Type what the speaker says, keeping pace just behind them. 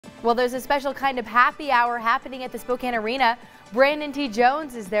Well, there's a special kind of happy hour happening at the Spokane Arena. Brandon T.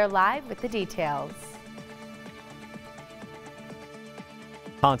 Jones is there live with the details.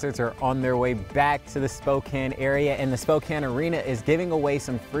 Concerts are on their way back to the Spokane area, and the Spokane Arena is giving away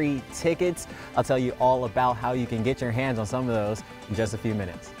some free tickets. I'll tell you all about how you can get your hands on some of those in just a few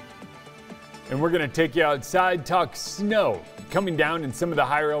minutes. And we're going to take you outside, talk snow coming down in some of the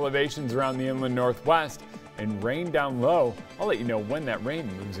higher elevations around the inland northwest, and rain down low. I'll let you know when that rain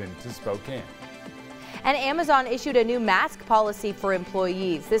moves into Spokane. And Amazon issued a new mask policy for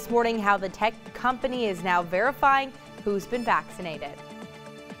employees this morning. How the tech company is now verifying who's been vaccinated.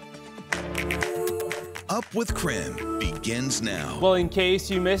 Up with KREM begins now. Well, in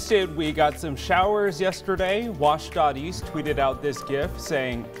case you missed it, we got some showers yesterday. Wash.east tweeted out this GIF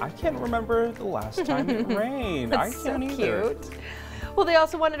saying, "I can't remember the last time it rained." That's I can't so either. Cute. Well, they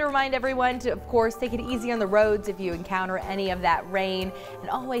also wanted to remind everyone to, of course, take it easy on the roads if you encounter any of that rain, and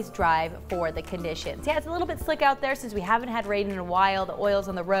always drive for the conditions. Yeah, it's a little bit slick out there since we haven't had rain in a while. The oils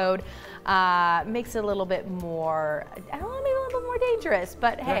on the road makes it a little bit more, I don't know, maybe a little bit more dangerous,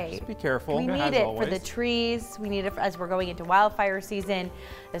 but hey, just be careful. We need it for the trees. We need it as we're going into wildfire season.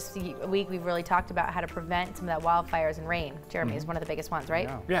 This week we've really talked about how to prevent some of that wildfires and rain. Jeremy is one of the biggest ones, right?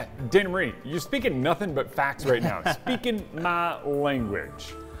 Yeah, Dana Marie, you're speaking nothing but facts right now. Speaking my language.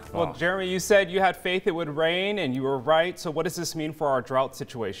 Well, Jeremy, you said you had faith it would rain, and you were right. So what does this mean for our drought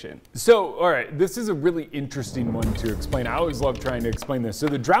situation? So, all right, this is a really interesting one to explain. I always love trying to explain this. So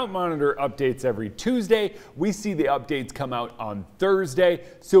the drought monitor updates every Tuesday. We see the updates come out on Thursday.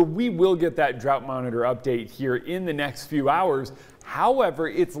 So we will get that drought monitor update here in the next few hours. However,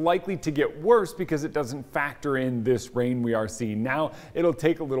 it's likely to get worse because it doesn't factor in this rain we are seeing now. It'll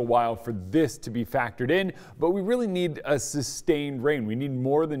take a little while for this to be factored in, but we really need a sustained rain. We need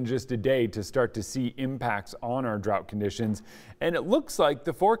more than just a day to start to see impacts on our drought conditions. And it looks like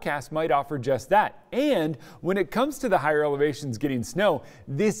the forecast might offer just that. And when it comes to the higher elevations getting snow,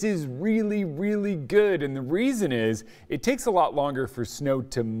 this is really, really good. And the reason is it takes a lot longer for snow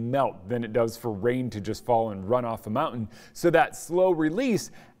to melt than it does for rain to just fall and run off a mountain. So that slow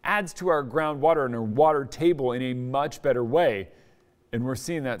release adds to our groundwater and our water table in a much better way. And we're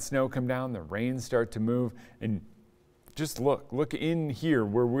seeing that snow come down, the rain start to move, and just look in here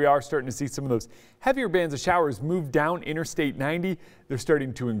where we are starting to see some of those heavier bands of showers move down Interstate 90. They're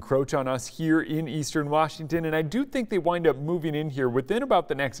starting to encroach on us here in eastern Washington, and I do think they wind up moving in here within about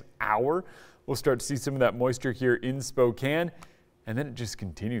the next hour. We'll start to see some of that moisture here in Spokane, and then it just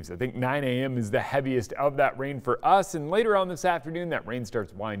continues. I think 9 a.m. is the heaviest of that rain for us, and later on this afternoon that rain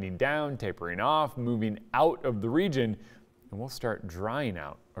starts winding down, tapering off, moving out of the region, and we'll start drying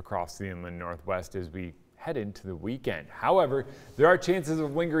out across the inland northwest as we head into the weekend. However, there are chances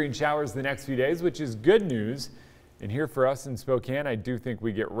of lingering showers the next few days, which is good news. And here for us in Spokane, I do think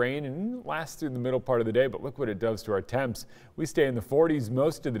we get rain and it lasts through the middle part of the day, but look what it does to our temps. We stay in the 40s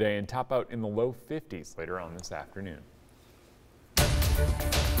most of the day and top out in the low 50s later on this afternoon.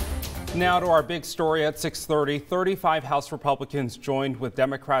 Now to our big story at 6:30. 35 House Republicans joined with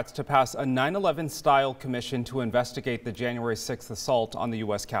Democrats to pass a 9/11 style commission to investigate the January 6th assault on the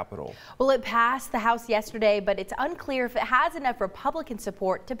U.S. Capitol. Well, it passed the House yesterday, but it's unclear if it has enough Republican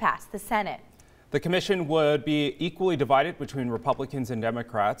support to pass the Senate. The commission would be equally divided between Republicans and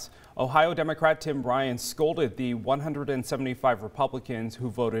Democrats. Ohio Democrat Tim Ryan scolded the 175 Republicans who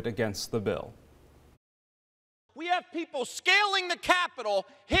voted against the bill. We have people scaling the Capitol,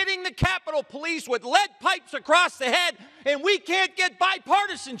 hitting the Capitol Police with lead pipes across the head, and we can't get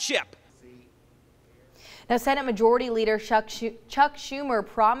bipartisanship. Now, Senate Majority Leader Chuck Schumer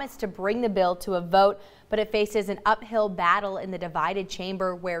promised to bring the bill to a vote, but it faces an uphill battle in the divided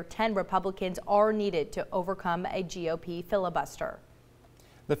chamber where 10 Republicans are needed to overcome a GOP filibuster.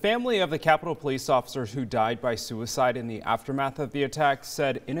 The family of the Capitol Police officers who died by suicide in the aftermath of the attack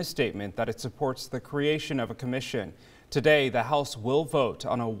said in a statement that it supports the creation of a commission. Today, the House will vote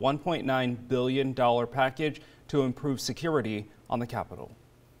on a $1.9 billion package to improve security on the Capitol.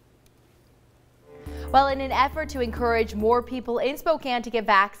 Well, in an effort to encourage more people in Spokane to get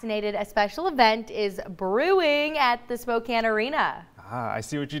vaccinated, a special event is brewing at the Spokane Arena. I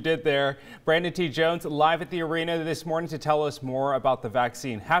see what you did there. Brandon T. Jones live at the arena this morning to tell us more about the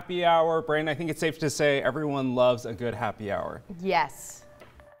vaccine happy hour. Brandon, I think it's safe to say everyone loves a good happy hour. Yes.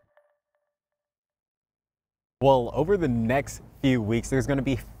 Well, over the next few weeks, there's going to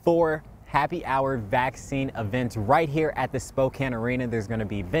be 4 happy hour vaccine events right here at the Spokane Arena. There's going to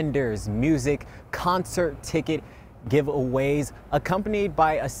be vendors, music, concert ticket giveaways, accompanied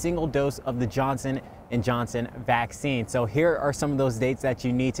by a single dose of the Johnson & Johnson vaccine. So here are some of those dates that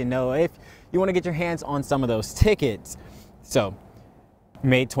you need to know if you want to get your hands on some of those tickets. So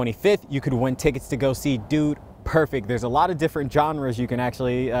May 25th, you could win tickets to go see Dude Perfect. There's a lot of different genres you can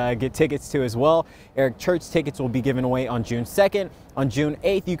actually get tickets to as well. Eric Church tickets will be given away on June 2nd. On June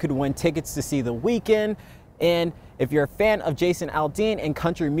 8th, you could win tickets to see The Weeknd. And if you're a fan of Jason Aldean and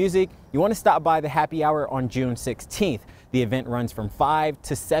country music, you want to stop by the happy hour on June 16th. The event runs from 5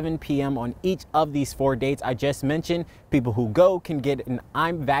 to 7 p.m. on each of these 4 dates I just mentioned. People who go can get an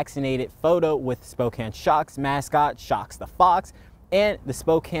I'm vaccinated photo with Spokane Shocks mascot, Shocks the Fox, and the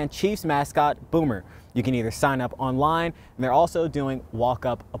Spokane Chiefs mascot, Boomer. You can either sign up online, and they're also doing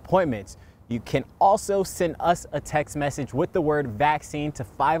walk-up appointments. You can also send us a text message with the word vaccine to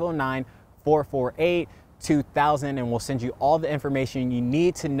 509-448-2000, and we'll send you all the information you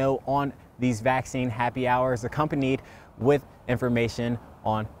need to know on these vaccine happy hours, accompanied with information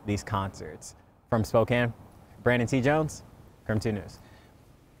on these concerts. From Spokane, Brandon T. Jones, KREM 2 News.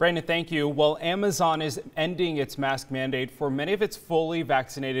 Brandon, thank you. Well, Amazon is ending its mask mandate for many of its fully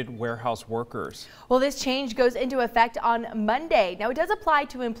vaccinated warehouse workers. Well, this change goes into effect on Monday. Now, it does apply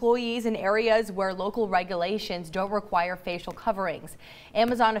to employees in areas where local regulations don't require facial coverings.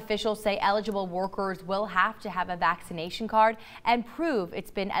 Amazon officials say eligible workers will have to have a vaccination card and prove it's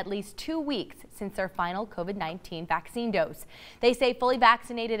been at least 2 weeks since their final COVID-19 vaccine dose. They say fully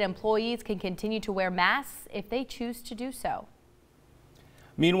vaccinated employees can continue to wear masks if they choose to do so.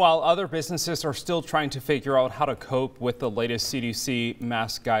 Meanwhile, other businesses are still trying to figure out how to cope with the latest CDC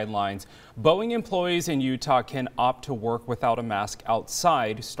mask guidelines. Boeing employees in Utah can opt to work without a mask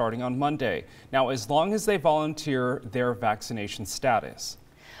outside starting on Monday. Now, as long as they volunteer their vaccination status.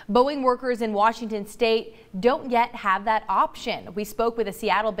 Boeing workers in Washington state don't yet have that option. We spoke with a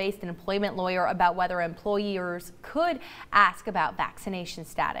Seattle-based employment lawyer about whether employers could ask about vaccination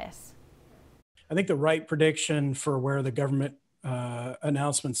status. I think the right prediction for where the government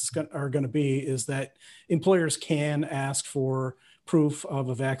announcements are going to be is that employers can ask for proof of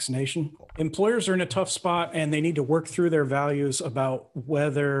a vaccination. Employers are in a tough spot and they need to work through their values about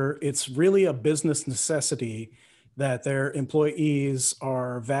whether it's really a business necessity that their employees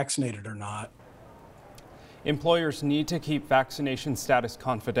are vaccinated or not. Employers need to keep vaccination status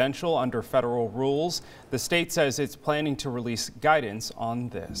confidential under federal rules. The state says it's planning to release guidance on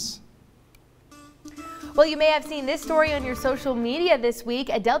this. Well, you may have seen this story on your social media this week.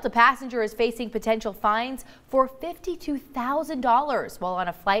 A Delta passenger is facing potential fines for $52,000 while on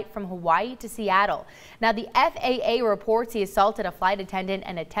a flight from Hawaii to Seattle. Now, the FAA reports he assaulted a flight attendant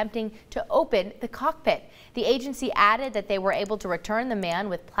and attempting to open the cockpit. The agency added that they were able to return the man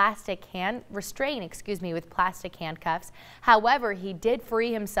with plastic handcuffs. However, he did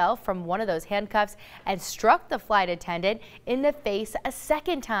free himself from one of those handcuffs and struck the flight attendant in the face a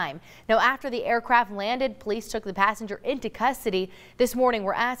second time. Now, after the aircraft landed, police took the passenger into custody. This morning,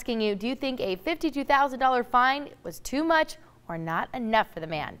 we're asking you, do you think a $52,000 fine was too much or not enough for the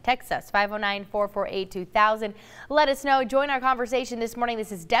man? Text us 509-448-2000. Let us know. Join our conversation this morning.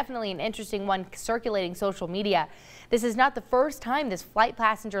 This is definitely an interesting one circulating social media. This is not the first time this flight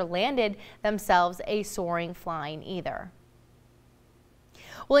passenger landed themselves a soaring flying either.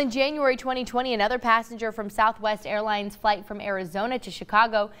 Well, in January 2020, another passenger from Southwest Airlines flight from Arizona to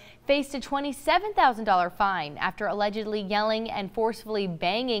Chicago faced a $27,000 fine after allegedly yelling and forcefully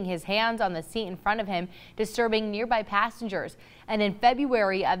banging his hands on the seat in front of him, disturbing nearby passengers. And in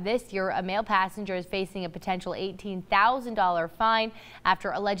February of this year, a male passenger is facing a potential $18,000 fine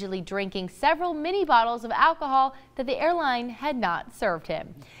after allegedly drinking several mini bottles of alcohol that the airline had not served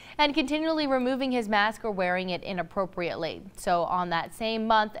him, and continually removing his mask or wearing it inappropriately. So on that same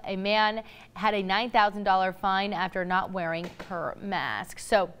month, a man had a $9,000 fine after not wearing her mask.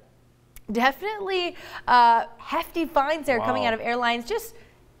 So definitely hefty fines there coming out of airlines. Just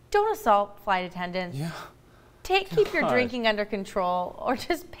don't assault flight attendants. Yeah. Keep your drinking under control, or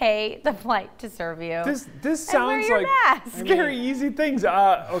just pay the flight to serve you. This sounds like very easy things.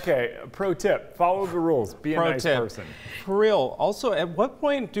 Okay, pro tip, follow the rules. Be a nice person. For real. Also, at what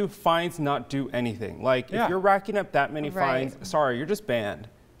point do fines not do anything? Like, if you're racking up that many fines, sorry, you're just banned.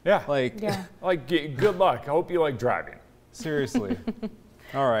 Yeah. Like, good luck. I hope you like driving. Seriously.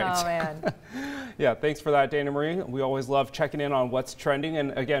 All right. Oh, man. Yeah, thanks for that, Dana Marie. We always love checking in on what's trending.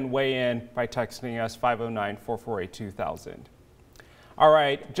 And again, weigh in by texting us 509-448-2000. All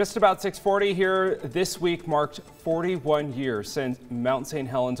right, just about 6:40 here. This week marked 41 years since Mount St.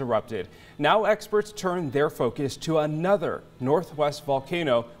 Helens erupted. Now experts turn their focus to another Northwest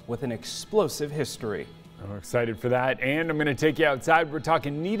volcano with an explosive history. I'm excited for that, and I'm going to take you outside. We're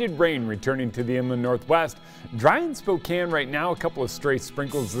talking needed rain returning to the inland Northwest. Dry in Spokane right now. A couple of stray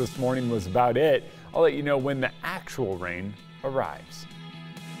sprinkles this morning was about it. I'll let you know when the actual rain arrives.